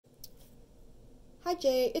Hi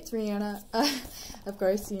Jay, it's Rihanna. Of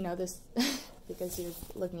course, you know this because you're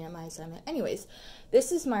looking at my assignment. Anyways,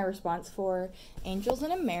 this is my response for Angels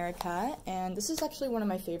in America, and this is actually one of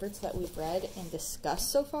my favorites that we've read and discussed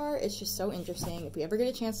so far. It's just so interesting. If we ever get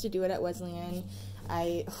a chance to do it at Wesleyan,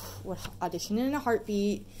 I would audition in a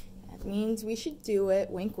heartbeat. That means we should do it.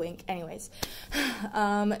 Wink, wink. Anyways,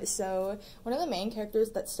 so one of the main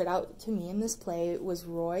characters that stood out to me in this play was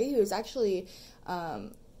Roy, who is actually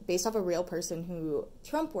based off a real person who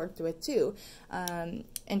Trump worked with too. And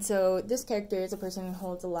so this character is a person who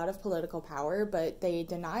holds a lot of political power, but they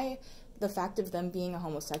deny the fact of them being a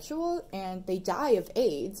homosexual, and they die of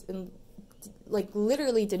AIDS and like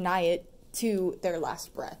literally deny it to their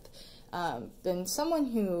last breath. Then someone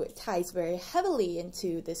who ties very heavily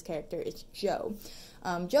into this character is Joe.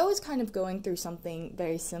 Joe is kind of going through something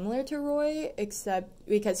very similar to Roy, except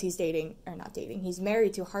because he's he's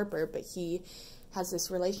married to Harper, but he has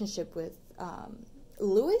this relationship with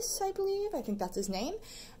Lewis, I believe. I think that's his name.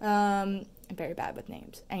 I'm very bad with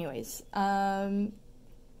names. Anyways,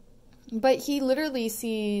 but he literally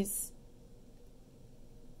sees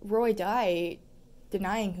Roy die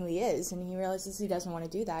denying who he is, and he realizes he doesn't want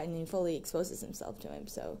to do that, and he fully exposes himself to him.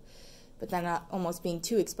 So, but then almost being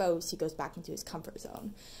too exposed, he goes back into his comfort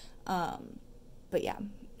zone. But yeah,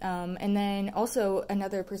 and then also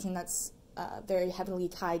another person that's very heavily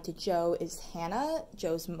tied to Joe is Hannah,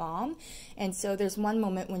 Joe's mom. And so there's one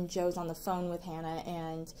moment when Joe's on the phone with Hannah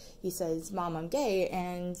and he says, "Mom, I'm gay,"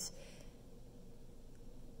 and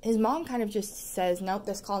his mom kind of just says, "Nope,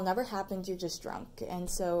 this call never happened, you're just drunk." And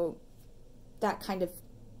so that kind of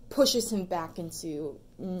pushes him back into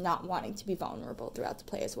not wanting to be vulnerable throughout the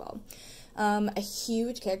play as well. A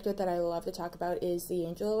huge character that I love to talk about is the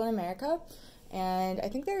Angel in America, and I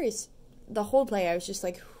think there is the whole play, I was just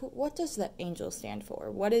like, what does the angel stand for?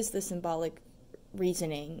 What is the symbolic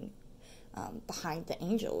reasoning behind the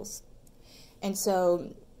angels? And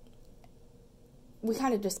so we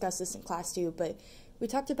kind of discussed this in class too, but we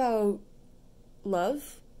talked about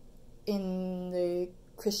love in the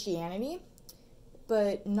Christianity,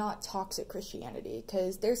 but not toxic Christianity,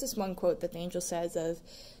 because there's this one quote that the angel says of,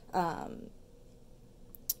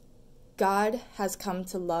 God has come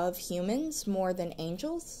to love humans more than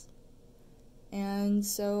angels. And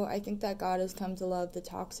so I think that God has come to love the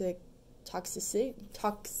toxicity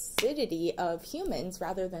of humans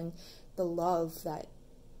rather than the love that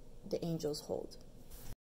the angels hold.